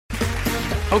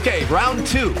Okay, round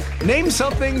 2. Name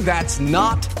something that's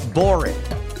not boring.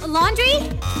 A laundry?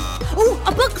 Ooh, a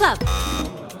book club.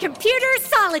 Computer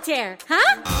solitaire,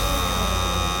 huh?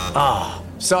 Ah,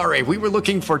 sorry, we were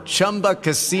looking for Chumba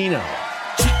Casino.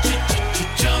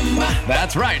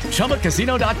 That's right,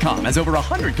 ChumbaCasino.com has over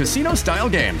 100 casino-style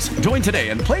games. Join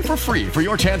today and play for free for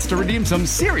your chance to redeem some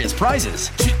serious prizes.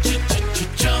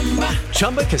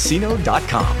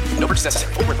 ChumbaCasino.com. No purchase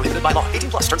necessary. Void where prohibited by law.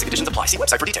 18+. Terms and conditions apply. See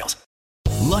website for details.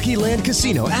 Lucky Land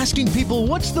Casino, asking people,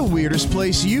 what's the weirdest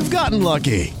place you've gotten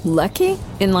lucky? Lucky?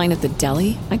 In line at the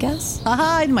deli, I guess?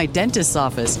 Aha, in my dentist's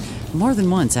office. More than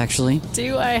once, actually.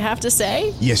 Do I have to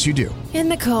say? Yes, you do. In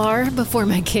the car before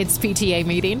my kids' PTA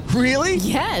meeting. Really?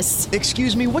 Yes.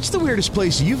 Excuse me, what's the weirdest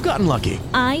place you've gotten lucky?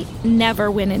 I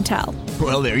never win and tell.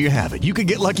 Well, there you have it. You can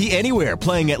get lucky anywhere,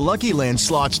 playing at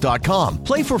LuckyLandSlots.com.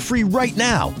 Play for free right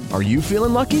now. Are you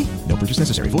feeling lucky? No purchase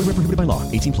necessary. Void where prohibited by law.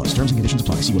 18+. Terms and conditions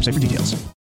apply. See website for details.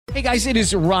 Hey guys, it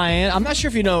is Ryan. I'm not sure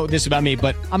if you know this about me,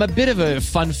 but I'm a bit of a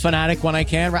fun fanatic when I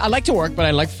can. I like to work, but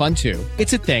I like fun too.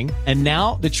 It's a thing. And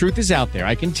now the truth is out there.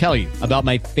 I can tell you about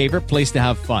my favorite place to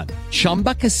have fun.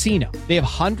 Chumba Casino. They have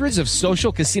hundreds of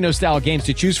social casino style games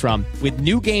to choose from with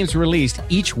new games released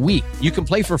each week. You can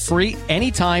play for free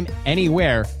anytime,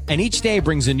 anywhere. And each day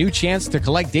brings a new chance to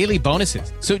collect daily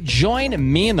bonuses. So join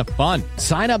me in the fun.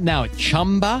 Sign up now at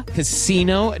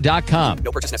ChumbaCasino.com.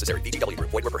 No purchase necessary. VGW.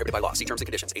 Void where prohibited by law. See terms and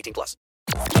conditions. 18+.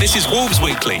 This is Wolves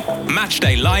Weekly,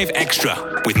 Matchday Live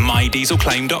Extra with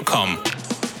MyDieselClaim.com.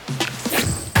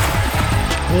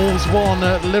 Wolves 1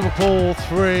 at Liverpool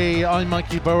 3. I'm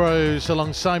Mikey Burrows.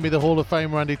 Alongside me, the Hall of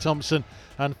Fame Randy Thompson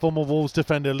and former Wolves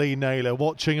defender Lee Naylor,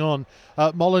 watching on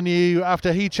at Molineux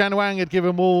after Hee Chan Wang had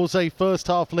given Wolves a first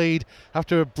half lead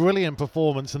after a brilliant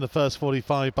performance in the first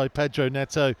 45 by Pedro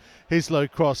Neto. His low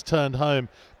cross turned home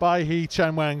by Hee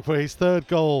Chan Wang for his third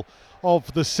goal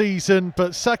of the season.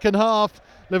 But second half,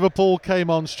 Liverpool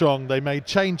came on strong. They made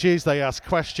changes, they asked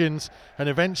questions, and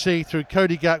eventually through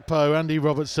Cody Gakpo, Andy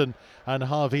Robertson and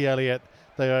Harvey Elliott,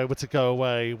 they were able to go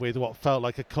away with what felt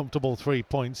like a comfortable 3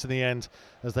 points in the end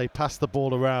as they passed the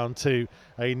ball around to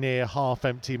a near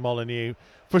half-empty Molineux.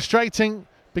 Frustrating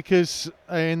because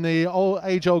in the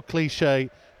age-old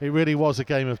cliche, it really was a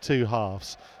game of two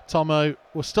halves. Tomo,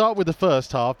 we'll start with the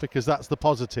first half because that's the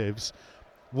positives.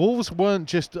 Wolves weren't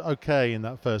just okay in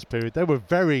that first period. They were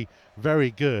very,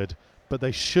 very good, but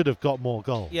they should have got more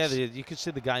goals. Yeah, you could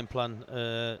see the game plan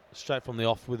straight from the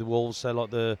off with the Wolves. So like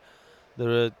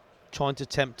they're trying to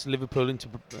tempt Liverpool into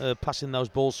passing those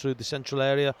balls through the central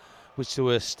area, which they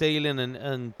were stealing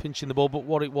and pinching the ball. But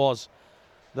what it was,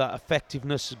 that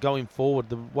effectiveness going forward,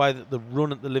 the way that the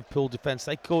run at the Liverpool defence,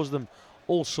 they caused them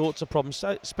all sorts of problems,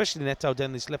 especially Neto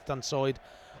down this left-hand side.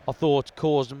 I thought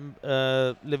caused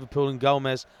Liverpool and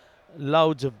Gomez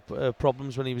loads of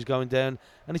problems when he was going down,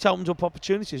 and it opened up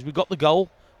opportunities. We got the goal,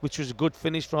 which was a good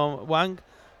finish from Wang,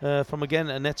 from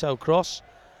again a Neto cross,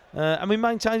 and we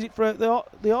maintained it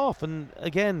throughout the half. And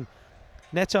again,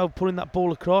 Neto putting that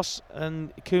ball across,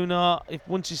 and Kuna, if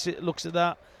once he looks at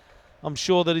that, I'm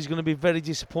sure that he's going to be very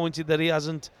disappointed that he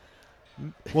hasn't.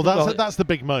 Well, that's the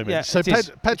big moment. Yeah, so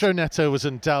Pedro Neto was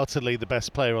undoubtedly the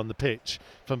best player on the pitch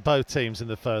from both teams in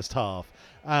the first half.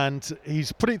 And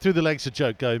he's put it through the legs of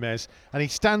Joe Gomez, and he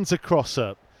stands a cross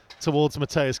up towards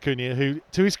Mateus Cunha, who,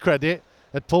 to his credit,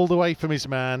 had pulled away from his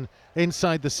man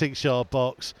inside the 6-yard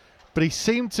box. But he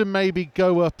seemed to maybe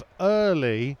go up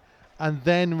early and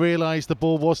then realised the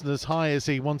ball wasn't as high as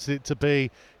he wanted it to be.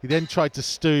 He then tried to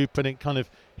stoop, and it kind of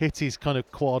hit his kind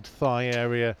of quad thigh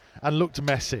area and looked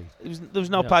messy. There was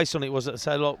no pace on it, was it?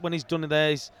 So look, when he's done it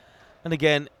there, and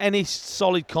again, any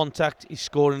solid contact, he's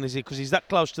scoring, is he? Because he's that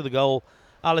close to the goal.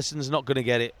 Alisson's not going to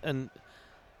get it, and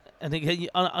you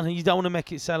don't want to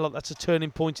make it sound like that's a turning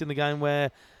point in the game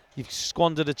where you've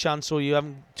squandered a chance or you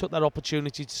haven't took that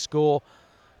opportunity to score.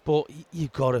 But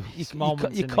you've got to, you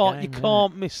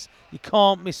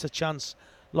can't miss a chance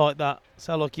like that.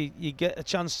 So like you get a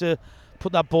chance to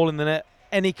put that ball in the net,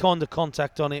 any kind of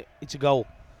contact on it, it's a goal.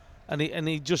 And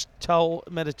he just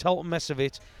made a total mess of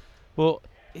it. But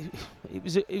it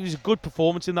was a good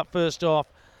performance in that first half.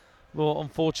 But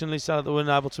unfortunately, so they weren't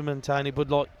able to maintain it.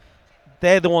 But like,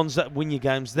 they're the ones that win your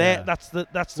games. That's the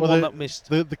one that missed.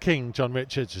 The king, John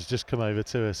Richards, has just come over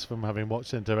to us from having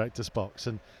watched in director's box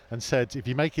and said, if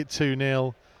you make it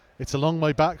 2-0, it's a long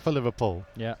way back for Liverpool.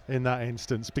 Yeah. In that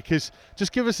instance, because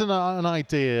just give us an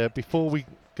idea before we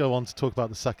go on to talk about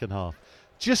the second half.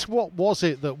 Just what was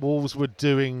it that Wolves were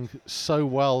doing so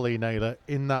well, Lee Naylor,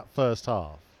 in that first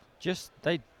half? Just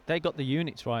they got the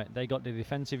units right. They got the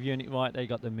defensive unit right. They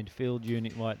got the midfield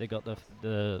unit right. They got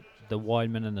the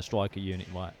wideman and the striker unit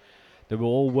right. They were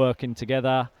all working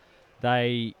together.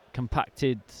 They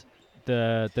compacted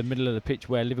the middle of the pitch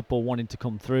where Liverpool wanted to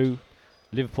come through.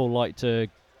 Liverpool like to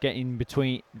get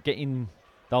in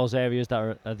those areas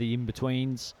that are the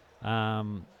in-betweens.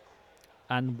 And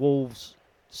Wolves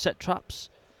set traps,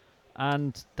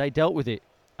 and they dealt with it,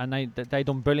 and they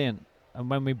done brilliant. And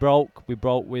when we broke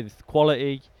with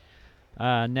quality.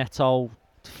 Neto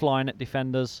flying at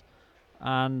defenders,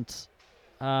 and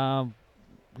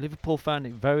Liverpool found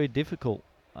it very difficult.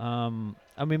 And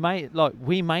we made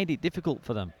it difficult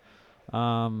for them,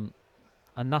 and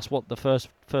that's what the first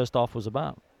half was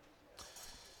about.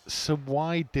 So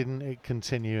why didn't it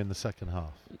continue in the second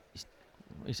half?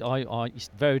 It's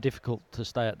very difficult to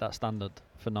stay at that standard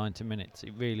for 90 minutes.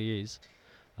 It really is.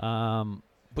 But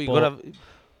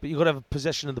you've got to have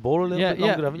possession of the ball a little bit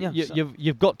longer, haven't you?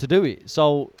 You've got to do it.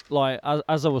 So, like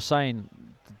as I was saying,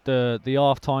 the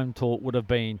half-time talk would have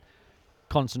been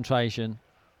concentration,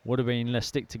 would have been let's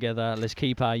stick together, let's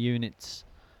keep our units,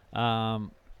 and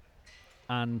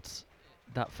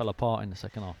that fell apart in the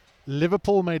second half.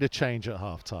 Liverpool made a change at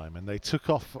half-time, and they took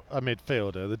off a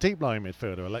midfielder, the deep-lying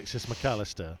midfielder, Alexis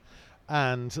McAllister,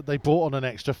 and they brought on an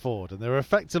extra forward, and they were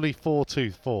effectively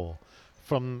 4-2-4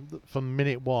 from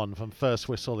minute one, from first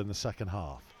whistle in the second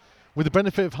half. With the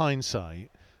benefit of hindsight,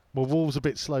 were Wolves a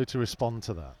bit slow to respond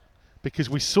to that? Because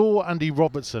we saw Andy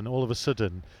Robertson all of a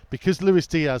sudden, because Luis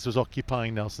Diaz was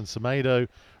occupying Nelson Semedo,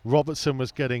 Robertson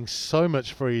was getting so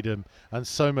much freedom and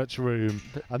so much room,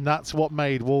 and that's what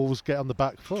made Wolves get on the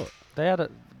back foot. They had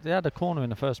a corner in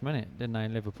the first minute, didn't they,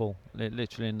 in Liverpool?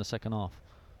 Literally in the second half,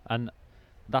 and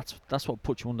that's what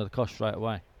puts you under the cosh straight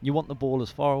away. You want the ball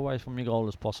as far away from your goal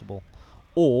as possible,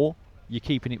 or you're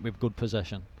keeping it with good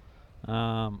possession.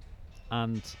 And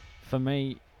for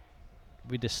me,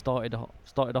 we just started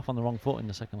off on the wrong foot in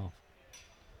the second half.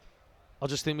 I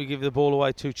just think we give the ball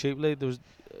away too cheaply. There was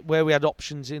where we had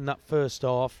options in that first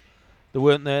half, they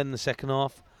weren't there in the second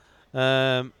half.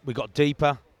 We got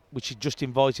deeper, which just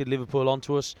invited Liverpool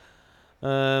onto us.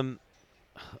 Our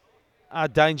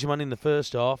danger man in the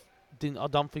first half, I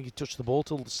don't think he touched the ball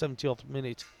till the 70th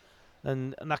minute,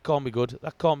 and that can't be good.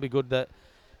 That can't be good that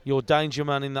your danger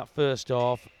man in that first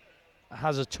half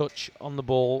has a touch on the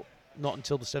ball not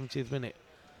until the 70th minute.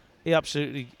 He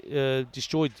absolutely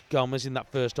destroyed Gomez in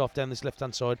that first half down this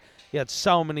left-hand side. He had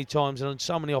so many times and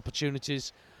so many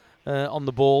opportunities on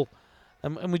the ball,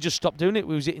 and we just stopped doing it.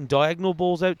 We was hitting diagonal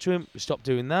balls out to him. We stopped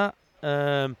doing that.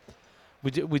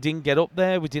 We didn't get up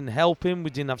there. We didn't help him. We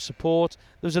didn't have support.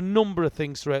 There was a number of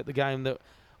things throughout the game that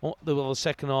the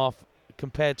second half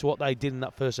compared to what they did in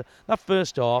that first half. That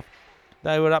first half,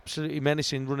 they were absolutely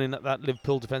menacing running at that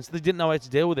Liverpool defence. They didn't know how to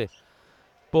deal with it.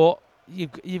 But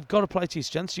you've got to play to your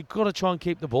strengths. You've got to try and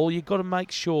keep the ball. You've got to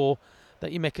make sure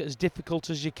that you make it as difficult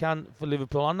as you can for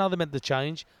Liverpool. I know they made the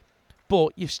change,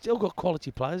 but you've still got quality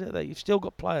players out there. You've still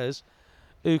got players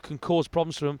who can cause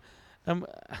problems for them.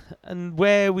 And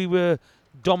where we were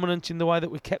dominant in the way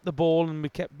that we kept the ball and we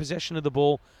kept possession of the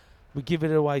ball, we give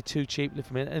it away too cheaply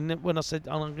for me. And when I said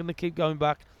I'm going to keep going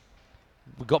back,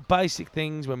 we got basic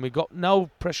things. When we got no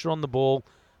pressure on the ball,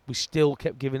 we still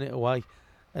kept giving it away.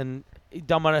 And it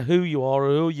don't matter who you are or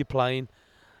who you're playing,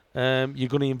 you're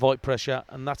going to invite pressure,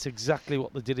 and that's exactly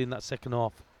what they did in that second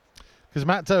half. Because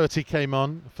Matt Doherty came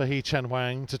on for Hee Chan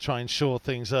Wang to try and shore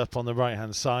things up on the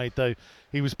right-hand side, though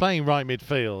he was playing right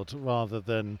midfield rather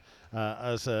than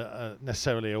as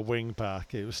necessarily a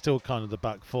wing-back. It was still kind of the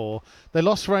back four. They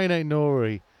lost Reine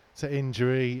Nouri to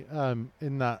injury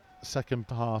in that second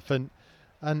half, and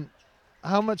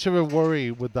how much of a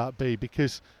worry would that be?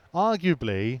 Because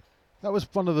arguably that was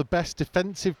one of the best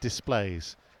defensive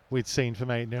displays we'd seen from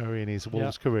Nouri in his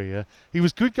Wolves career. He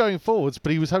was good going forwards,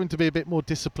 but he was having to be a bit more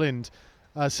disciplined.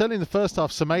 Certainly in the first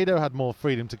half, Semedo had more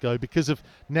freedom to go because of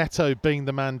Neto being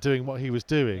the man doing what he was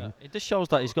doing. Yeah. It just shows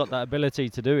that he's got that ability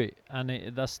to do it,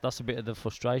 and that's a bit of the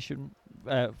frustrating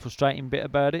bit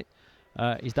about it,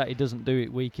 is that he doesn't do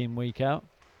it week in, week out.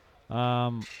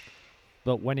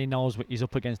 But when he knows he's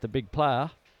up against a big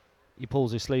player, he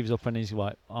pulls his sleeves up and he's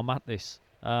like, I'm at this.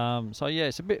 So yeah,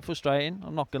 it's a bit frustrating,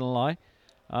 I'm not going to lie.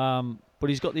 But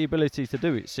he's got the ability to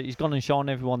do it. So he's gone and shown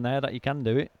everyone there that he can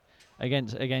do it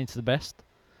against the best.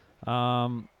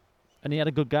 And he had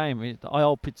a good game. I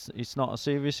hope it's not a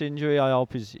serious injury. I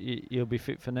hope he'll be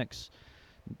fit for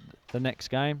the next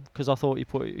game, because I thought he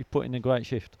put in a great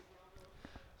shift.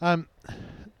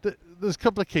 There's a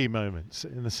couple of key moments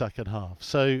in the second half.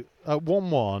 So at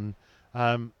 1-1,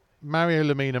 Mario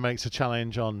Lemina makes a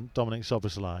challenge on Dominic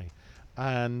Szoboszlai.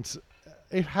 And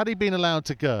had he been allowed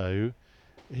to go,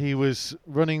 he was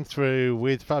running through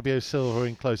with Fabio Silva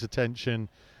in close attention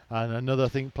and another, I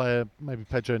think, player, maybe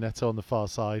Pedro Neto on the far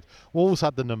side. Wolves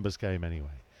had the numbers game anyway.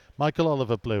 Michael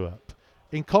Oliver blew up.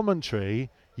 In commentary,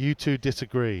 you two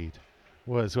disagreed,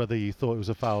 was whether you thought it was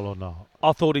a foul or not.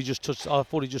 I thought he just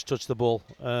touched the ball.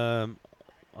 I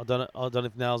don't know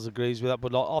if Niles agrees with that,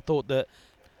 but I thought that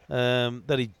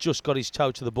that he just got his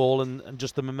toe to the ball and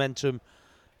just the momentum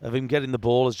of him getting the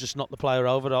ball has just knocked the player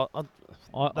over.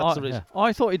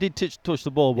 I thought he did touch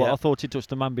the ball, but I thought he touched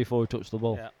the man before he touched the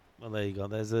ball. Yeah. Well, there you go.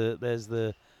 There's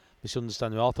the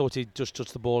misunderstanding. I thought he just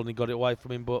touched the ball and he got it away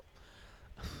from him, but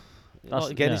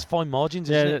it's fine margins,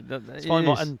 isn't it? It's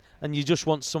fine and you just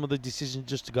want some of the decisions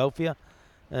just to go for you.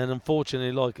 And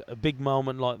unfortunately, like a big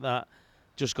moment like that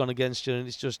just gone against you, and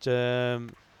it's just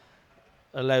allowed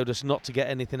us not to get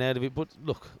anything out of it. But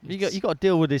look, you got to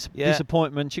deal with this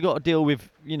disappointment. You got to deal with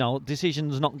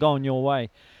decisions not going your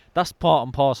way. That's part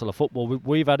and parcel of football.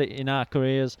 We've had it in our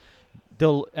careers,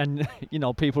 and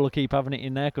people will keep having it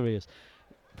in their careers.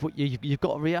 But you've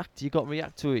got to react. You've got to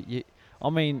react to it.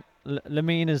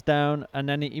 Lemina's down, and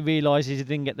then he realises he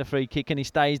didn't get the free kick, and he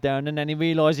stays down, and then he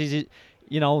realises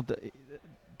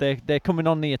they're coming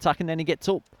on the attack, and then he gets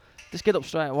up. Just get up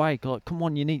straight away. Like, come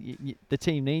on, the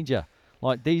team needs you.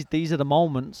 Like these are the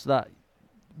moments that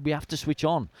we have to switch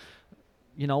on.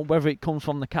 Whether it comes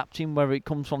from the captain, whether it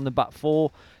comes from the back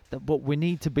four, but we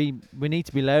need to be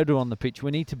louder on the pitch. We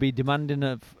need to be demanding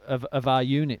of our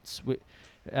units.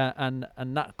 And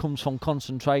that comes from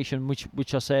concentration,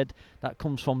 which I said, that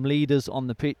comes from leaders on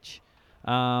the pitch.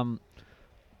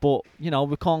 But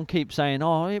we can't keep saying,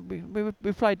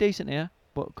 we played decent here,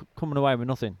 but coming away with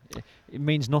nothing. It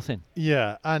means nothing.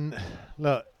 Yeah, and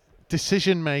look,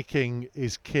 decision making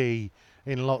is key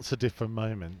in lots of different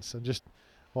moments. And just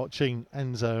watching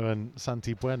Enzo and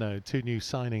Santi Bueno, two new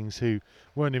signings who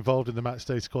weren't involved in the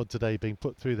matchday squad today, being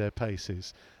put through their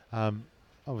paces.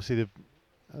 Obviously,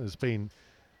 there's been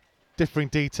differing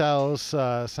details.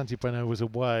 Santi Bueno was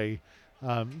away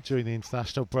during the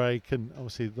international break, and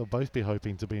obviously they'll both be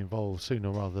hoping to be involved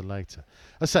sooner rather than later.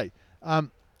 I say,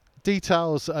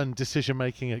 details and decision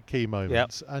making at key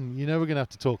moments, and we're going to have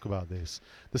to talk about this.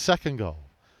 The second goal.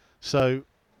 So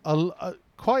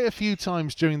quite a few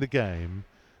times during the game,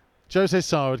 Jose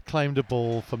Sarr had claimed a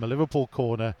ball from a Liverpool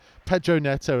corner. Pedro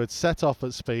Neto had set off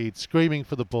at speed, screaming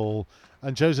for the ball,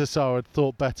 and Jose Sarr had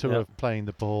thought better of playing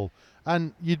the ball.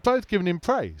 And you'd both given him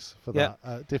praise for that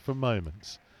at different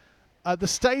moments. At the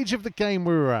stage of the game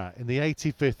we were at, in the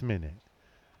 85th minute,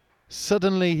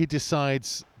 suddenly he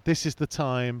decides, this is the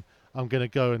time, I'm going to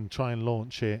go and try and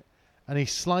launch it. And he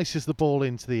slices the ball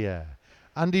into the air.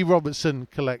 Andy Robertson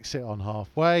collects it on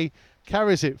halfway,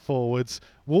 carries it forwards.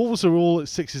 Wolves are all at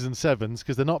 6s and 7s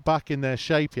because they're not back in their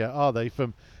shape yet, are they,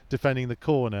 from defending the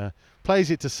corner. Plays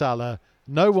it to Salah.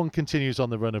 No one continues on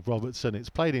the run of Robertson. It's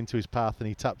played into his path and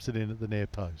he taps it in at the near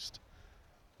post.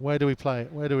 Where do we play?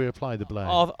 Where do we apply the blame?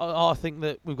 I think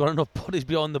that we've got enough bodies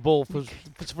behind the ball for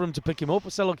him to pick him up.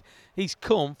 So look, he's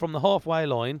come from the halfway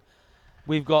line.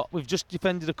 We've just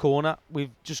defended a corner.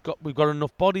 We've got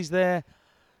enough bodies there.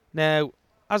 Now,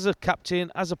 as a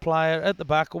captain, as a player at the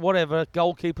back or whatever,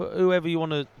 goalkeeper, whoever you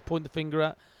want to point the finger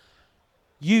at,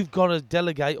 you've got to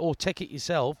delegate or take it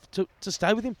yourself to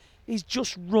stay with him. He's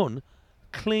just run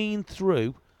clean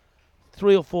through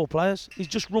 3 or 4 players. He's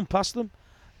just run past them,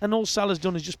 and all Salah's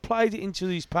done is just played it into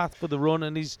his path for the run,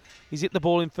 and he's hit the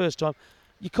ball in first time.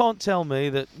 You can't tell me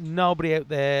that nobody out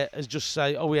there has just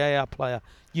say, yeah, our player.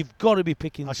 You've got to be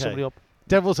picking somebody up.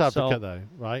 Devil's advocate, though,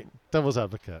 right? Devil's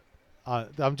advocate.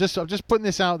 I'm just putting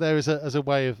this out there as a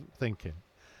way of thinking.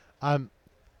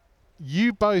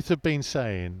 You both have been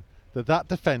saying that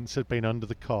defence had been under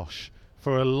the cosh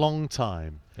for a long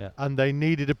time, and they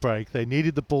needed a break. They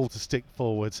needed the ball to stick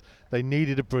forwards. They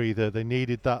needed a breather. They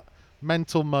needed that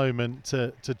mental moment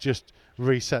to just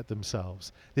reset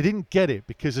themselves. They didn't get it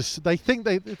because they think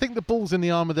the ball's in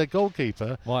the arm of their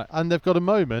goalkeeper, and they've got a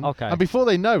moment. And before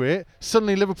they know it,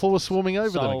 suddenly Liverpool are swarming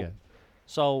over them again.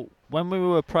 So when we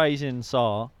were praising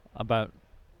Sarr about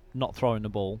not throwing the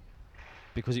ball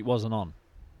because it wasn't on,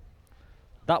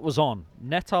 that was on.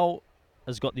 Neto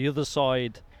has got the other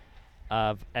side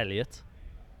of Elliott.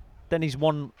 Then he's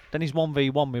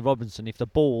 1v1 with Robinson if the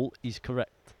ball is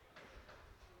correct.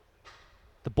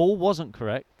 The ball wasn't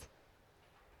correct,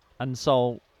 and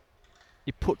so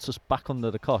it puts us back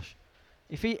under the cosh.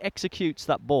 If he executes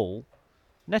that ball,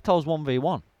 Neto's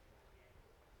 1v1.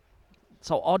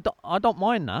 So I don't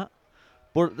mind that,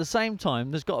 but at the same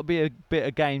time, there's got to be a bit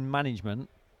of game management.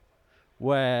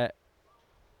 Where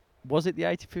was it the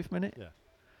 85th minute? Yeah.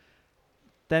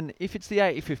 Then if it's the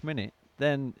 85th minute,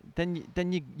 then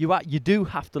you do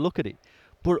have to look at it.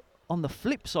 But on the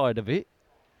flip side of it,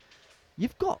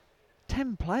 you've got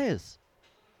 10 players,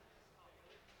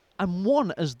 and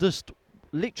one has just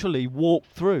literally walked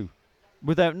through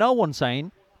without no one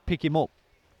saying, pick him up.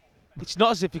 It's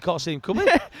not as if you can't see him coming.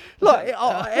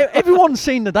 Everyone's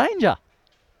seen the danger.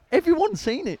 Everyone's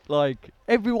seen it. Like,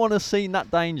 everyone has seen that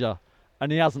danger,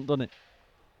 and he hasn't done it.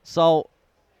 So,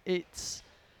 it's...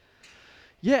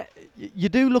 Yeah, you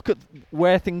do look at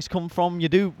where things come from. You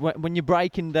do, when you're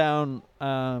breaking down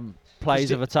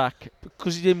plays of attack.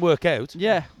 Because it didn't work out.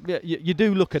 Yeah, you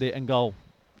do look at it and go,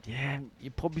 yeah, you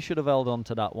probably should have held on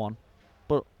to that one.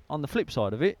 But on the flip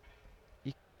side of it,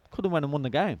 you could have went and won the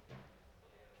game.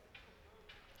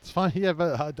 It's fine, yeah,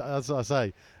 but as I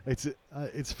say,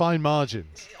 it's fine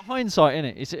margins. Hindsight,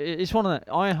 innit? It's one of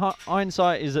the...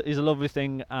 Hindsight is a lovely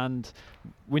thing, and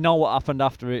we know what happened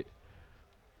after it.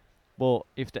 But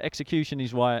if the execution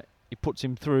is right, it puts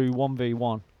him through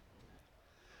 1v1.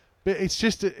 But it's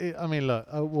just, I mean, look,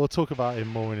 we'll talk about him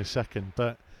more in a second,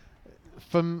 but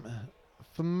from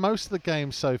most of the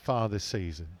games so far this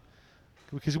season,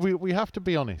 because we have to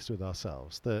be honest with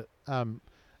ourselves, that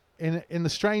in the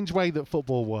strange way that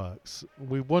football works,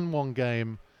 we won one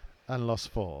game and lost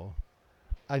 4,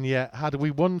 and yet had we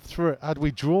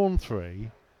drawn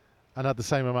 3 and had the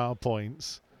same amount of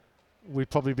points,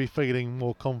 we'd probably be feeling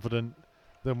more confident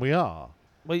than we are.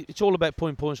 Well, it's all about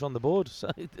points on the board. So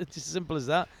it's as simple as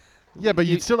that. Yeah, but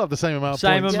you'd still have the same amount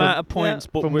of points.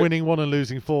 But from winning 1 and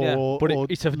losing 4, yeah. or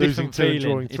it's a losing different 2 and feeling.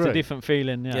 drawing 3. It's a different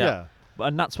feeling. Yeah.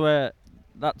 And that's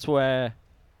where,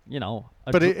 you know.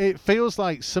 But it feels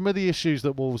like some of the issues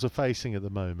that Wolves are facing at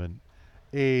the moment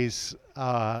is,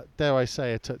 dare I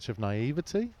say, a touch of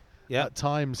naivety. Yeah. At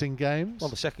times in games. Well,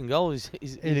 the second goal is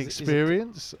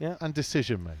inexperience and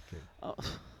decision making.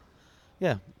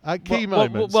 Yeah. At key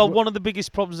moments. Well, one of the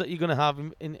biggest problems that you're going to have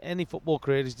in any football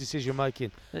career is decision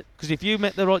making. Because if you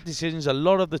make the right decisions a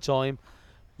lot of the time,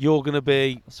 you're going to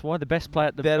be... That's why the best play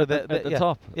at the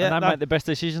top. Yeah, and they make the best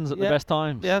decisions at the best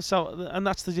times. Yeah, and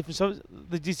that's the difference. So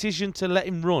the decision to let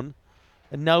him run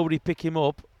and nobody pick him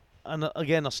up, and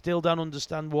again, I still don't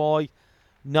understand why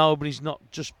nobody's not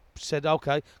just said,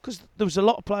 okay, because there was a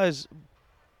lot of players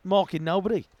marking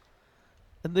nobody.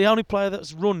 And the only player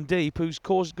that's run deep who's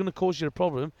going to cause you a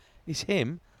problem is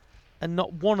him, and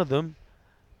not one of them.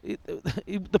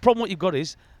 The problem what you've got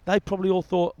is they probably all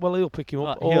thought, well, he'll pick him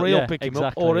up, or he'll pick him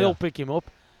up, or he'll pick him up,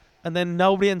 and then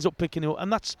nobody ends up picking him up,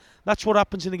 and that's what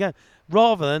happens in the game.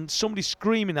 Rather than somebody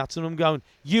screaming at them, going,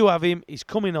 "You have him, he's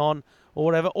coming on," or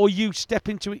whatever, or you step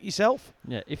into it yourself.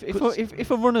 Yeah,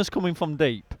 if a runner's coming from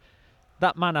deep,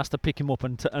 that man has to pick him up,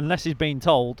 unless he's been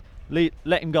told,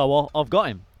 let him go. I've got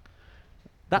him.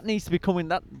 That needs to be coming.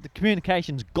 That the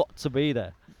communication's got to be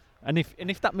there, and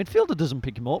if that midfielder doesn't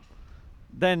pick him up,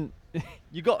 then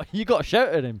you got to shout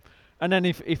at him. And then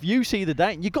if you see the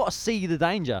danger, you got to see the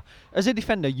danger. As a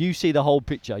defender, you see the whole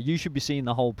picture. You should be seeing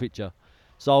the whole picture.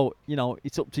 So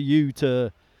it's up to you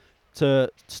to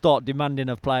start demanding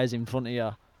of players in front of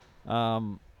you. I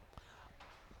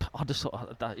just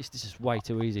thought this is way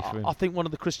too easy for him. I think one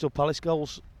of the Crystal Palace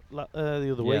goals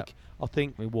the other week, I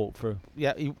think we walked through.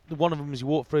 Yeah, one of them was he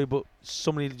walked through, but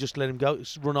somebody just let him go,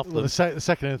 run off them. The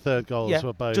second and third goals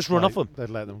were both just run off them. They'd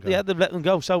let them go. Yeah, they'd let them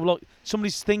go. So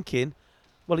somebody's thinking,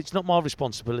 well, it's not my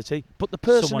responsibility, but the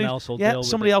person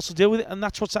somebody else will deal with it, and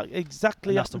that's what's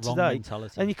exactly happened today.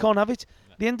 Mentality. And you can't have it.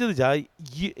 At the end of the day,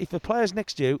 if a player's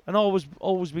next to you, and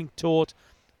always been taught,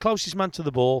 closest man to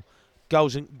the ball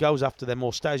goes after them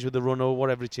or stays with the runner or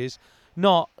whatever it is.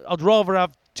 I'd rather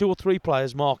have 2 or 3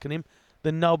 players marking him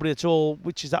than nobody at all,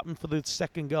 which has happened for the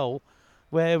second goal,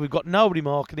 where we've got nobody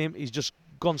marking him. He's just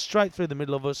gone straight through the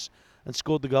middle of us and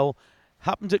scored the goal.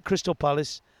 Happened at Crystal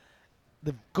Palace.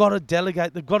 They've got to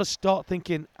delegate. They've got to start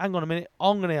thinking, hang on a minute,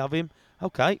 I'm going to have him.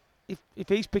 Okay, if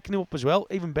he's picking him up as well,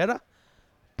 even better.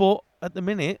 But at the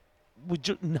minute,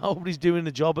 nobody's doing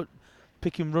the job at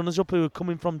picking runners up who are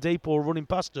coming from deep or running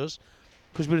past us,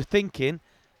 because we're thinking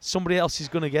somebody else is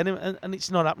going to get him, and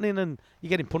it's not happening, and you're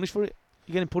getting punished for it.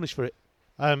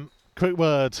 Quick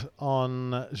word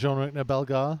on Jean-Luc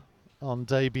Bellegarde on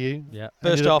debut. Yeah,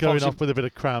 first half going off with a bit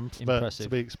of cramp, but to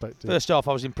be expected. First half,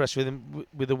 I was impressed with him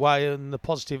with the way and the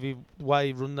positive way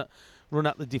he run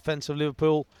at the defence of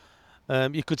Liverpool.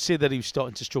 You could see that he was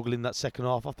starting to struggle in that second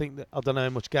half. I think I don't know how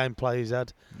much gameplay he's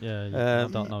had. Yeah,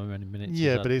 I don't know how many minutes.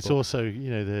 Yeah, but it's also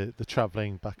the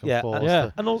travelling back and forth. Yeah,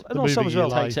 and also as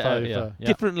well takes it out,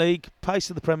 different league,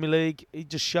 pace of the Premier League. It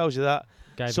just shows you that.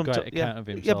 Gave a great account of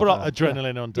himself. Yeah, but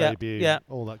adrenaline on debut,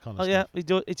 all that kind of stuff.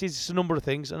 Yeah, it is a number of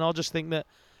things, and I just think that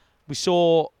we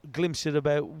saw glimpses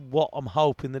about what I'm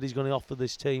hoping that he's going to offer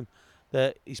this team.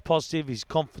 That he's positive, he's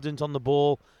confident on the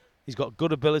ball, he's got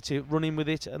good ability at running with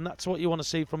it, and that's what you want to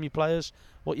see from your players,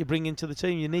 what you bring into the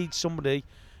team. You need somebody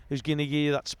who's going to give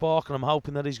you that spark, and I'm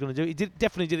hoping that he's going to do it. He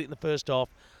definitely did it in the first half.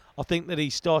 I think that he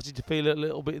started to feel it a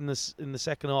little bit in the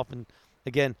second half, and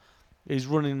again, he's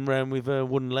running around with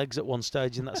wooden legs at one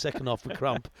stage in that second half with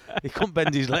cramp. He couldn't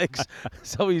bend his legs,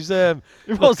 so he's.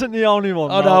 He wasn't the only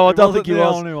one. Oh no, I don't think he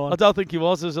was. I don't think he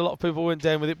was. There's a lot of people went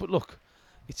down with it, but look,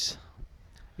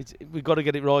 we've got to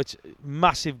get it right.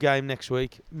 Massive game next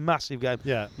week. Massive game.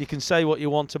 Yeah. You can say what you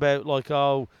want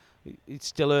about it's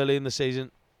still early in the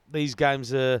season. These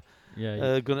games are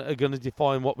going to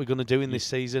define what we're going to do in this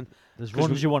season. There's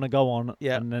runs you want to go on,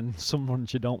 and then some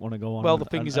runs you don't want to go on. Well, the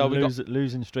thing is,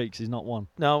 losing streaks is not one.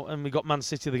 No, and we got Man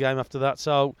City the game after that.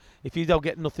 So if you don't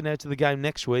get nothing out of the game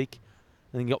next week,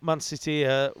 then you got Man City,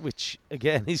 which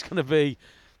again is going to be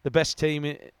the best team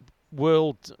in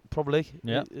world, probably.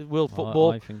 Yeah, world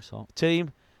football. I think so.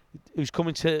 Team who's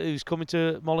coming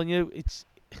to Molineux. It's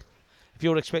if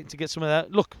you're expecting to get some of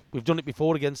that, look, we've done it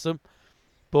before against them.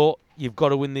 But you've got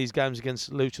to win these games against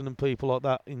Luton and people like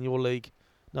that in your league.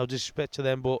 No disrespect to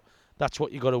them, but that's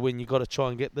what you've got to win. You've got to try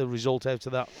and get the result out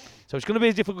of that. So it's going to be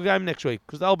a difficult game next week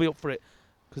because they'll be up for it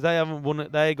because they haven't won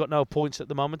it. They got no points at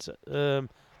the moment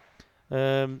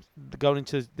going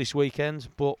into this weekend,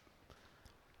 but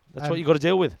that's what you've got to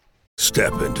deal with.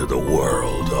 Step into the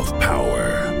world of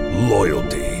power,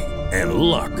 loyalty, and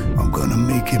luck. I'm going to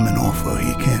make him an offer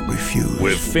he can't refuse.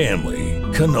 With family,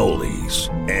 cannolis,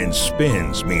 and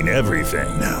spins mean everything.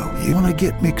 Now, you want to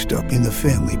get mixed up in the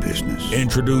family business.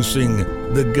 Introducing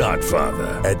The Godfather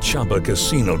at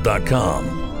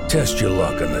ChumbaCasino.com. Test your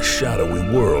luck in the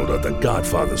shadowy world of The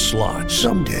Godfather slot.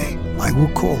 Someday, I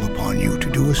will call upon you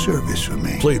to do a service for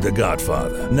me. Play The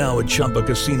Godfather now at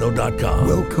ChumbaCasino.com.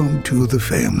 Welcome to the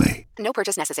family. No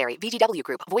purchase necessary. VGW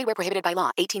Group. Void where prohibited by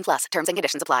law. 18+. Terms and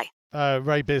conditions apply.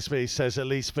 Ray Bisbee says at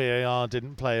least VAR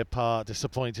didn't play a part.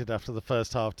 Disappointed after the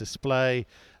first half display.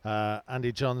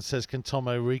 Andy John says, can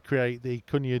Tomo recreate the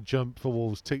Cunha jump for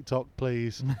Wolves TikTok,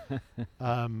 please?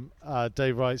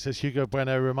 Dave Wright says, Hugo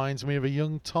Bueno reminds me of a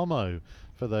young Tomo,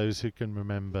 for those who can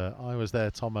remember. I was there,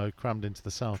 Tomo, crammed into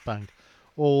the South Bank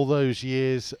all those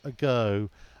years ago.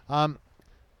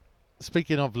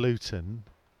 Speaking of Luton,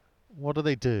 what do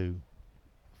they do?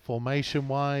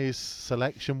 Formation-wise,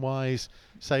 selection-wise,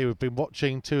 say we've been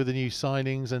watching two of the new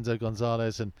signings, Enzo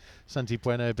Gonzalez and Santi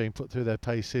Bueno, being put through their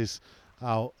paces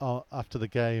out after the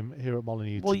game here at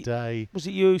Molineux today. Was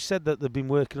it you who said that they've been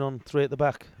working on three at the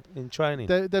back in training?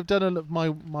 They've done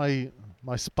my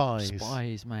spies.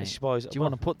 Spies, mate. Spies. Do you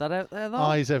want to put that out there, though?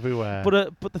 Eyes everywhere.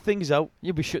 But the thing is, though,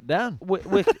 you'll be shut down.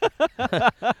 We're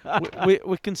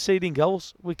conceding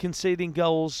goals. We're conceding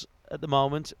goals at the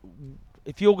moment.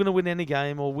 If you're going to win any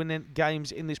game or win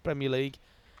games in this Premier League,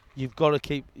 you've got to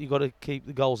keep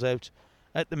the goals out.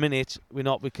 At the minute, we're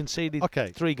not. We conceded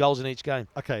 3 goals in each game.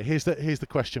 Okay, here's the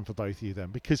question for both of you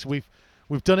then, because we've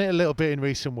done it a little bit in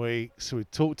recent weeks. We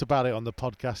talked about it on the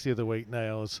podcast the other week,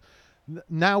 Nails.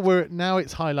 Now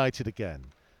it's highlighted again.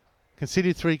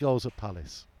 Conceded 3 goals at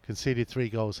Palace. Conceded 3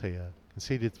 goals here.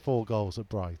 Conceded 4 goals at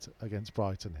against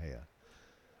Brighton here.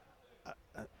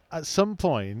 At some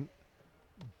point,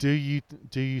 do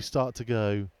you start to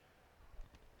go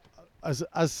as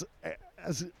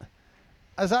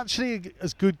actually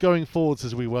as good going forwards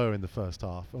as we were in the first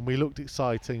half, and we looked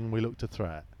exciting, we looked a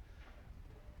threat.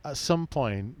 At some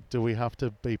point, do we have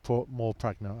to be more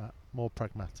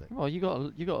pragmatic? Well, you got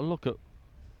to look at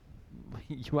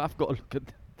you have got to look at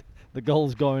the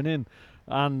goals going in,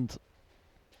 and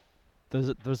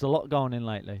there's a lot going in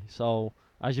lately. So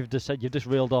as you've just said, you've just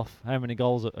reeled off how many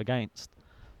goals against.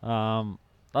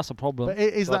 That's a problem. But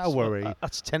is that a worry?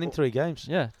 That's 10 in 3 games.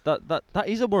 Yeah, that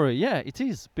is a worry. Yeah, it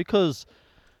is, because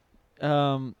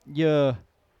you're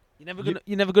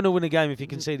never gonna win a game if you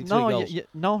concede 3 goals.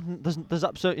 No, there's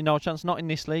absolutely no chance. Not in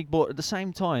this league. But at the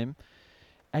same time,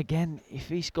 again, if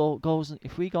we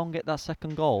go and get that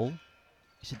second goal,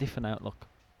 it's a different outlook.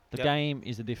 The game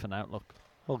is a different outlook.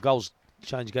 Well, goals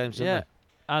change games, don't they?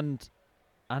 and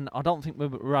I don't think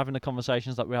we're having the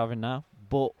conversations that we're having now.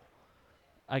 But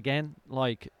again,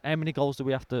 like, how many goals do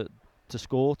we have to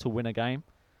score to win a game?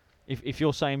 If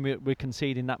you're saying we're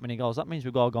conceding that many goals, that means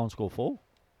we've got to go and score 4.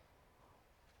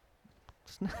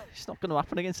 It's not going to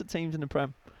happen against the teams in the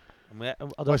Prem.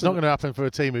 It's not going to happen for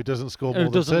a team who doesn't score more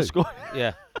than 2. Score.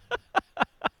 Yeah.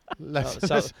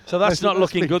 So that's not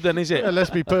looking good then, is it? Let's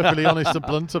be perfectly honest and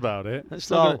blunt about it.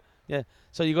 So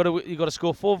you got to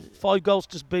score 5 goals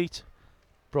to beat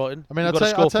Brighton. I mean,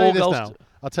 I'll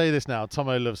tell you this now.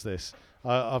 Tomo loves this.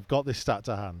 I've got this stat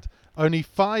to hand. Only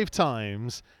 5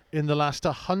 times in the last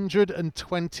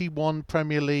 121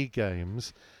 Premier League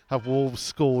games have Wolves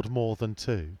scored more than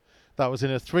 2. That was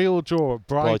in a 3-3 draw at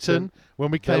Brighton.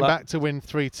 When we came back to win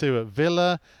 3-2 at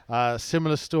Villa.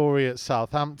 Similar story at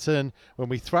Southampton when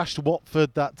we thrashed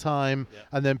Watford that time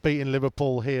and then beaten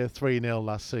Liverpool here 3-0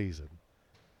 last season.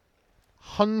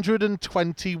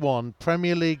 121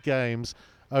 Premier League games,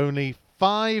 only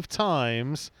 5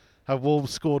 times have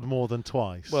Wolves scored more than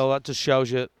twice. Well, that just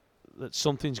shows you that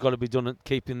something's got to be done at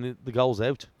keeping the goals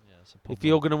out. If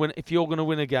you're going to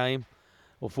win a game,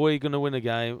 or if we're going to win a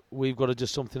game, we've got to do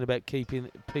something about keeping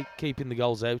the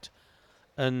goals out.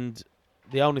 And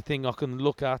the only thing I can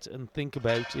look at and think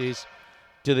about is,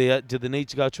 do they need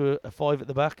to go to a 5 at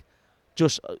the back?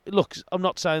 Just look, I'm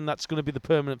not saying that's going to be the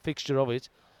permanent fixture of it,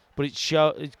 but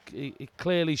it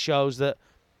clearly shows that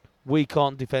we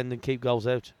can't defend and keep goals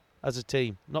out as a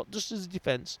team, not just as a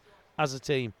defence, as a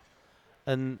team.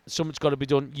 And something's got to be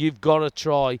done. You've got to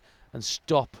try and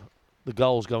stop the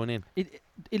goals going in.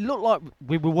 It looked like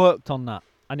we were worked on that,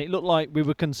 and it looked like we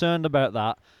were concerned about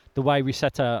that, the way we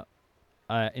set out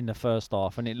in the first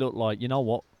half, and it looked like, you know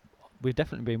what, we've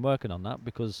definitely been working on that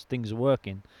because things are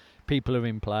working. People are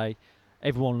in play.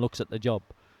 Everyone looks at the job.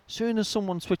 Soon as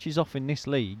someone switches off in this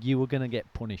league, you are going to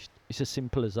get punished. It's as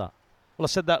simple as that. Well, I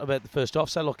said that about the first half.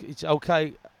 So, look, it's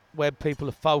okay where people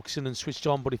are focusing and switched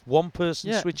on, but if one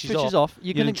person switches off,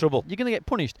 you're in trouble. You're going to get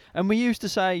punished. And we used to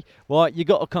say, well, you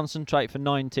got to concentrate for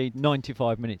 90,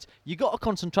 95 minutes. You got to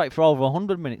concentrate for over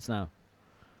 100 minutes now.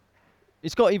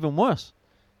 It's got even worse.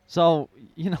 So,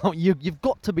 you've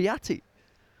got to be at it.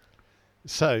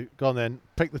 So, go on then.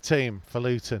 Pick the team for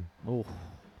Luton. Oh.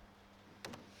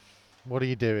 What are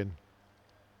you doing?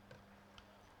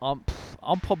 I'll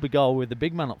probably go with the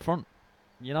big man up front.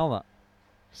 You know that.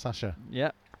 Sasha.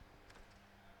 Yeah.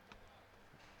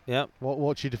 Yeah.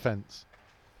 What's your defence?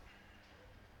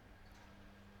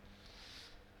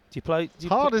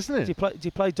 Hard, isn't it? Do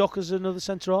you play Doc as another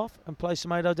centre half and play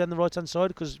Semedo down the right hand side?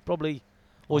 Because probably,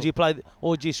 or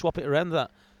do you swap it around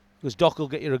that? Because Doc will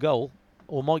get you a goal,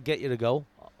 or might get you a goal.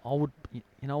 I would. You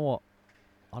know what?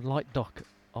 I'd like Doc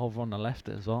over on the left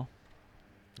as well.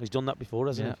 He's done that before,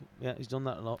 hasn't he? Yeah, he's done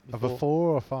that a lot before. Of a 4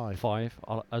 or a 5? 5,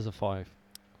 as a 5.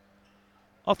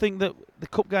 I think that the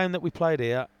cup game that we played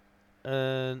here,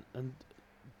 and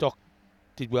Doc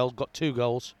did well, got 2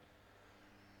 goals.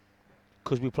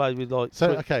 Because we played with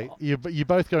you're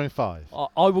both going 5.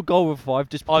 I would go with 5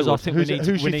 just because I think we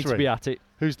need to be at it.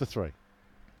 Who's the 3?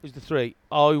 Who's the 3?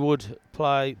 I would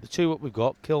play the 2 that we've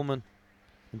got, Kilman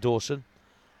and Dawson,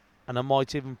 and I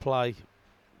might even play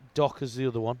Doc as the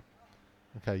other one.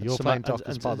 Okay, you're playing Doc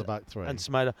as part of the back 3. And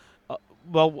Semedo.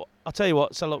 Well, I'll tell you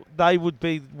what. So look, they would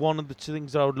be one of the 2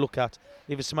 things that I would look at,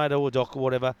 either Semedo or Doc or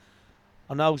whatever.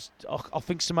 I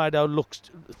think Semedo looks.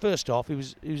 First half, he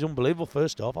was unbelievable.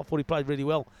 First half, I thought he played really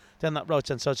well down that right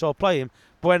hand side. So I'll play him.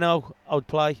 Bueno, I would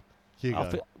play.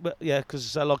 Hugo.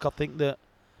 Because I think that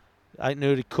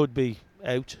Aït-Nouri could be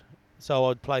out, so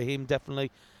I'd play him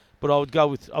definitely. But I would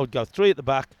go 3 at the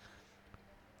back.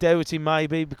 Doherty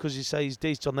maybe because you say he's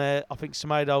decent on there. I think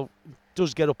Semedo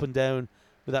does get up and down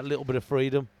with that little bit of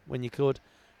freedom when you could.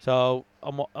 So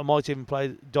I might even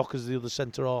play Doc as the other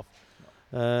centre half.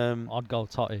 I'd go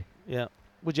Totti. Yeah.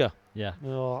 Would you? Yeah.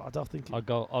 No, I don't think. I'd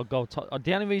go Totti.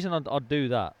 The only reason I'd do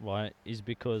that, right, is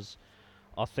because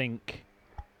I think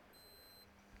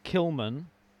Kilman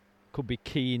could be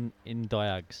key in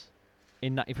Diags.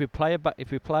 In that, if we play a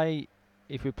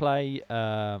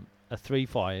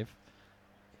 3-5.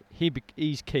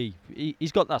 He's key.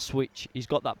 He's got that switch. He's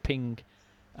got that ping,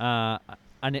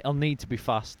 and it'll need to be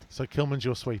fast. So Kilman's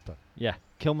your sweeper. Yeah,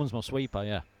 Kilman's my sweeper.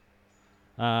 Yeah,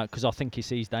 because I think he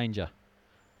sees danger,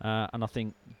 and I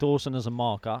think Dawson as a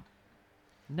marker.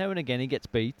 Now and again he gets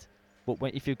beat, but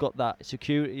if you've got that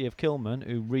security of Kilman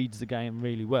who reads the game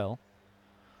really well,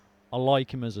 I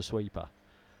like him as a sweeper.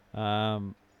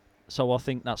 So I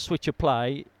think that switch of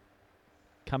play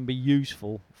can be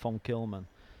useful from Kilman.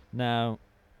 Now,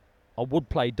 I would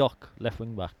play Doc left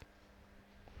wing back,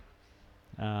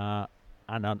 and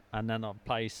then I'd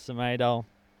play Semedo,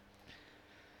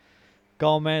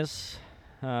 Gomez.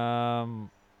 It's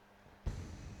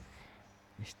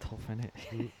tough, isn't it?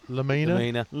 Lamina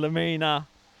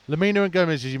and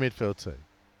Gomez is your midfield too.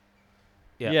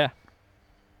 Yeah.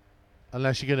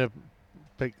 Unless you're going to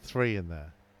pick 3 in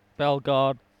there.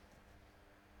 Bellegarde,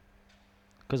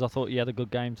 because I thought he had a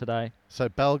good game today. So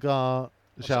Bellegarde,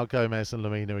 João Gomez and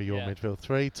Lamina are your midfield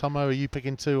 3. Tomo, are you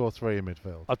picking 2 or 3 in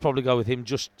midfield? I'd probably go with him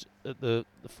just at the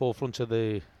forefront of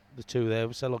the 2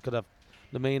 there. So I could have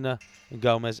Lamina and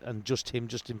Gomez and just him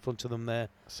just in front of them there.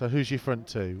 So who's your front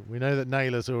 2? We know that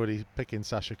Naylor's already picking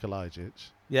Sasha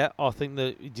Kalajic. Yeah, I think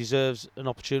that he deserves an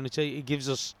opportunity. He gives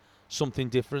us something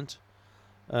different.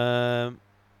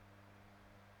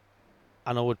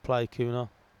 and I would play Kuna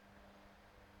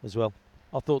as well.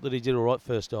 I thought that he did all right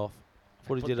first half.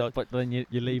 But then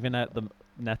you're leaving out the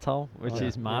Neto, which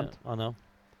is mad. Yeah, I know.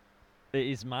 It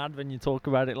is mad when you talk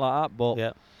about it like that,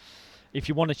 but if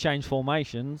you want to change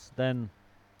formations, then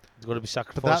it's got to be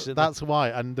sacrificed. But that's why,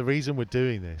 and the reason we're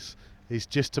doing this is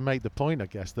just to make the point, I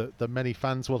guess, that many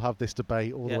fans will have this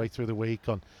debate all the way through the week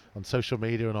on social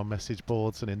media and on message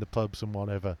boards and in the pubs and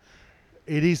whatever.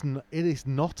 It is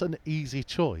not an easy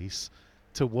choice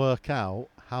to work out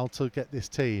how to get this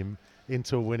team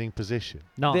into a winning position.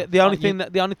 No, the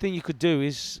only thing you could do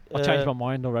is I changed my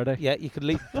mind already. Yeah, you could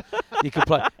leave. you could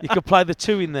play the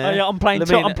 2 in there. Oh, yeah, I'm playing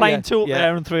two up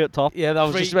there and 3 up top. Yeah, I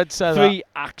was just about to say 3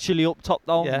 actually up top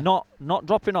though. Yeah. Not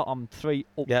dropping up. I'm 3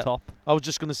 up top. I was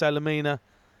just going to say Lamina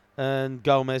and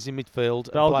Gomez in midfield.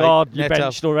 Oh God, you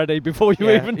benched already before you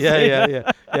even see it.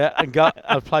 Yeah. And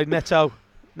I played Neto out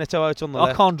on the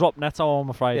left. I can't drop Neto, I'm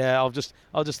afraid. Yeah, I just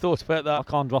thought about that. I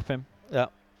can't drop him. Yeah.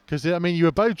 Because, I mean, you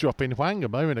were both dropping Hwang a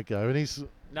moment ago, and he's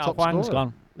top Hwang's scorer.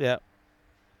 gone. Yeah.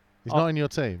 He's not in your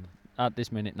team? At this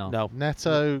minute, no.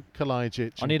 Neto,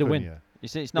 Kalajic, I need a win. You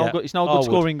see, it's no good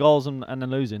scoring goals and then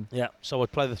losing. Yeah, so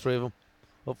I'd play the 3 of them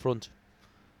up front.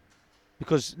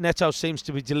 Because Neto seems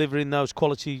to be delivering those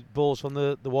quality balls from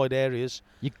the wide areas.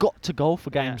 You've got to go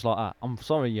for games like that. I'm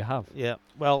sorry, you have. Yeah,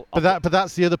 well... But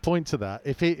that's the other point to that.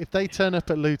 If they turn up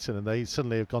at Luton and they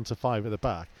suddenly have gone to 5 at the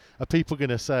back, are people going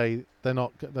to say they're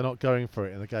not going for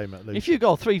it in the game at Luton? If you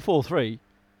go 3-4-3,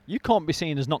 you can't be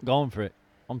seen as not going for it.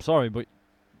 I'm sorry, but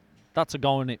that's a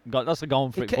going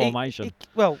for it formation.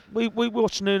 We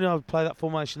watched Nuno play that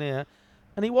formation here,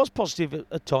 and he was positive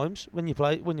at times when you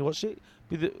watch it.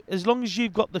 As long as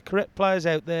you've got the correct players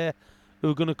out there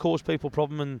who are going to cause people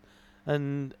problem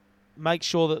and make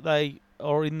sure that they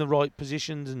are in the right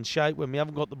positions and shape when we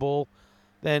haven't got the ball,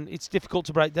 then it's difficult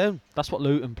to break down. That's what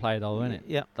Luton play, though, isn't it?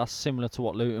 Yeah. That's similar to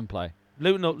what Luton play.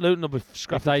 Luton will be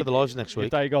scrapping for the lives next week.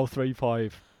 If they go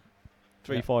 3-5,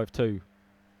 3-5-2,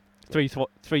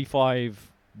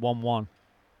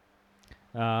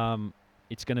 3-5-1-1,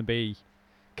 it's going to be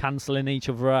cancelling each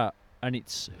other out, and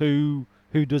it's who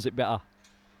does it better.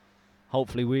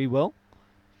 Hopefully we will.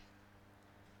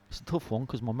 It's a tough one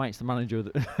because my mate's the manager of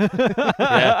the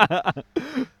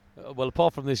Well,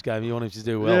 apart from this game, you want him to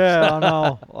do well. Yeah,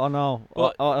 I know.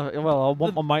 But I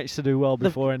want my mates to do well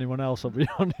before anyone else. I'll be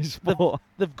honest. But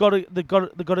they've got to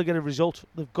get a result.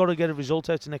 They've got to get a result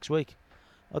out of next week.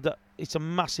 It's a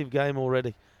massive game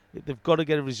already. They've got to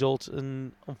get a result,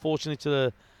 and unfortunately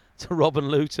to Rob and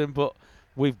Luton, but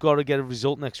we've got to get a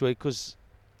result next week because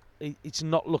it's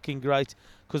not looking great.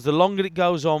 Because the longer it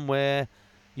goes on, where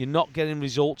you're not getting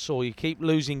results or you keep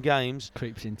losing games,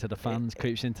 creeps into the fans,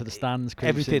 creeps into the stands,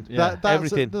 everything. That's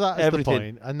everything. The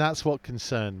point, and that's what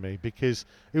concerned me, because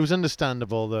it was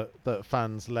understandable that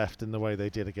fans left in the way they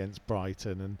did against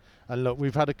Brighton, and look,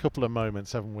 we've had a couple of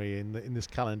moments, haven't we, in this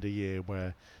calendar year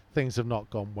where things have not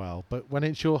gone well. But when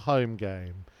it's your home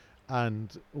game,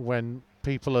 and when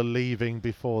people are leaving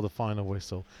before the final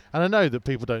whistle, and I know that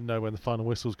people don't know when the final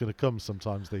whistle is going to come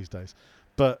sometimes these days.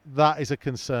 But that is a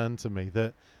concern to me,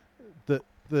 that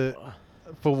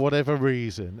for whatever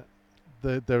reason,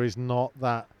 there is not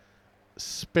that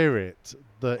spirit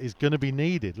that is going to be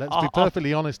needed. Let's be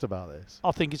perfectly honest about this.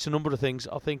 I think it's a number of things.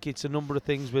 I think it's a number of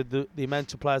things with the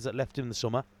amount of players that left in the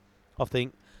summer. I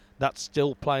think that's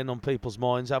still playing on people's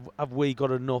minds. Have we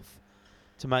got enough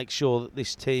to make sure that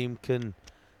this team can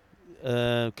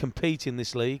compete in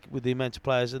this league with the amount of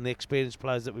players and the experienced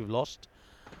players that we've lost?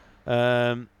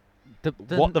 What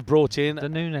they've brought in, the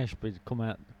Nunes bid come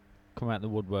out the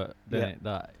woodwork. But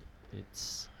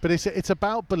it's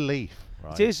about belief,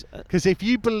 right? It is, because if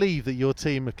you believe that your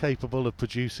team are capable of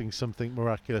producing something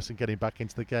miraculous and getting back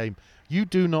into the game, you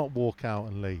do not walk out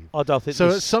and leave. I don't think so.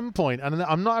 At some point, and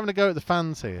I'm not having to go at the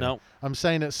fans here. No, I'm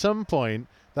saying at some point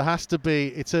there has to be.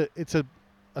 It's a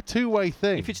two-way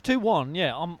thing. If it's 2-1,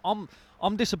 yeah,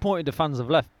 I'm disappointed the fans have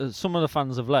left. Some of the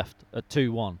fans have left at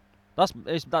 2-1.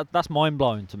 That's mind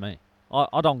blowing to me.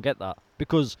 I don't get that,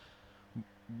 because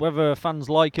whether fans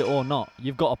like it or not,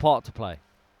 you've got a part to play.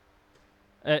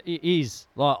 It is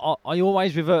like I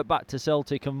always revert back to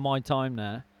Celtic and my time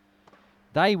there.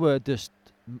 They were just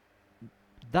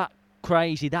that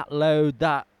crazy, that loud,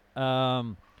 that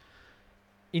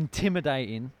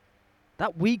intimidating,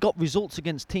 that we got results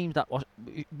against teams that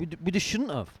we just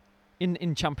shouldn't have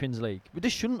in Champions League. We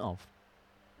just shouldn't have,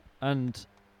 and.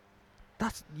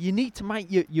 You need to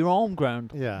make your home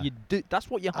ground. Yeah. That's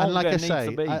what your home ground needs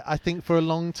to be. I think for a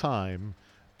long time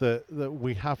that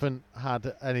we haven't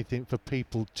had anything for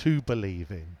people to believe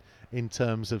in. in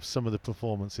terms of some of the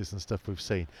performances and stuff we've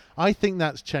seen. I think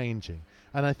that's changing.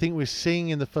 And I think we're seeing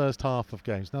in the first half of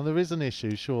games. Now, there is an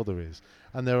issue, sure there is.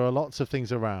 And there are lots of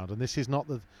things around. And this is not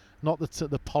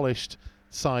the polished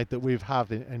side that we've had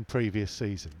in previous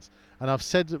seasons. And I've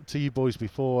said to you boys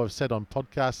before, I've said on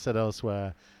podcasts, said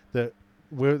elsewhere, that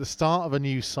we're at the start of a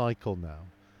new cycle now.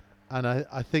 And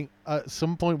I think at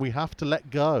some point we have to let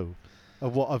go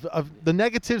of the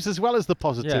negatives as well as the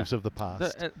positives of the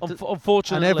past.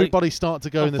 Unfortunately, and everybody start to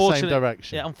go in the same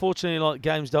direction. Yeah, unfortunately, like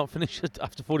games don't finish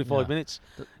after 45 minutes.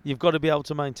 You've got to be able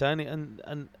to maintain it.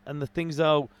 And the things,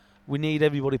 though, we need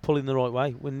everybody pulling the right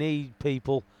way. We need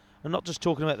people. I'm not just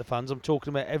talking about the fans. I'm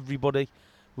talking about everybody.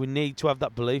 We need to have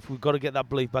that belief. We've got to get that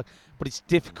belief back. But it's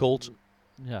difficult.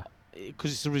 Yeah.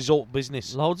 Because it's a result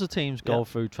business. Loads of teams go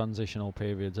through transitional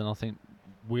periods, and I think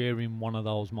we're in one of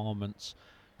those moments.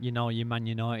 You know, your Man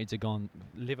United's are gone,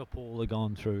 Liverpool are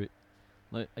gone through it.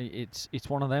 Like, it's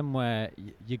one of them where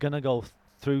you're going to go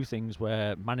through things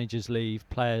where managers leave,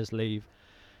 players leave,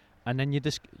 and then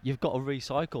you've got to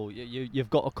recycle. You've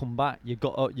got to come back. You've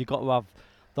got to have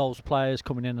those players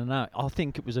coming in and out. I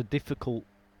think it was a difficult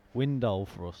window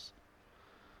for us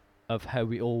of how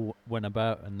we all went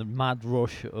about and the mad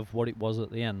rush of what it was at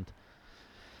the end.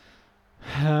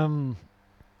 And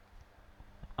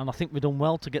I think we've done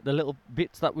well to get the little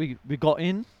bits that we got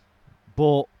in,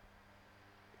 but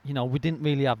you know, we didn't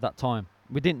really have that time.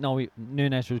 We didn't know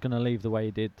Núñez was going to leave the way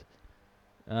he did.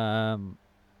 And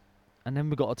then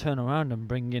we got to turn around and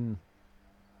bring in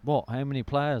how many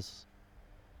players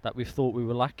that we thought we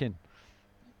were lacking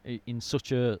in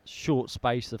such a short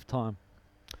space of time.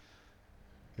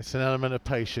 It's an element of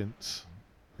patience.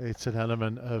 It's an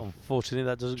element of... Unfortunately,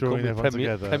 that doesn't come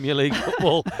with Premier League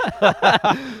football.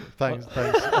 Thanks,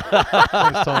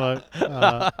 Tomo.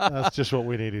 That's just what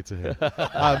we needed to hear.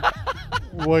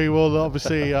 We will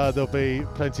obviously, there'll be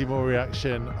plenty more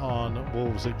reaction on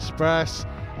Wolves Express,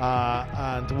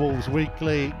 and Wolves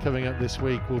Weekly coming up this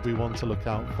week will be one to look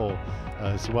out for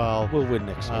as well. We'll win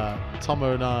next week.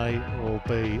 Tomo and I will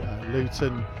be at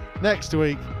Luton next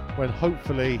week, when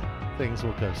hopefully things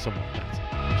will go somewhat better.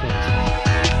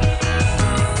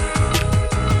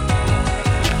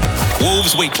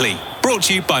 Wolves Weekly, brought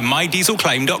to you by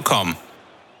MyDieselClaim.com.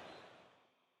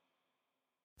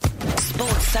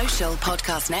 Sports Social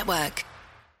Podcast Network.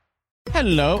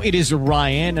 Hello, it is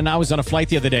Ryan, and I was on a flight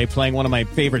the other day playing one of my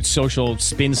favorite social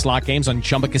spin slot games on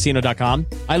ChumbaCasino.com.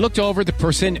 I looked over at the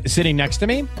person sitting next to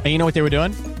me, and you know what they were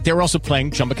doing? They were also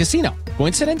playing Chumba Casino.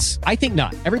 Coincidence? I think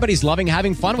not. Everybody's loving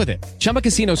having fun with it. Chumba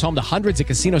Casino is home to hundreds of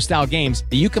casino-style games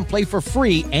that you can play for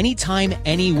free anytime,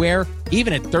 anywhere,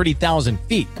 even at 30,000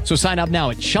 feet. So sign up now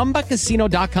at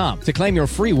ChumbaCasino.com to claim your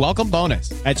free welcome bonus.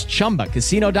 That's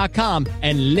ChumbaCasino.com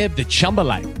and live the Chumba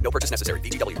life. No purchase necessary.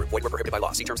 VGW. Void where prohibited by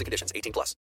law. See terms and conditions. 18+.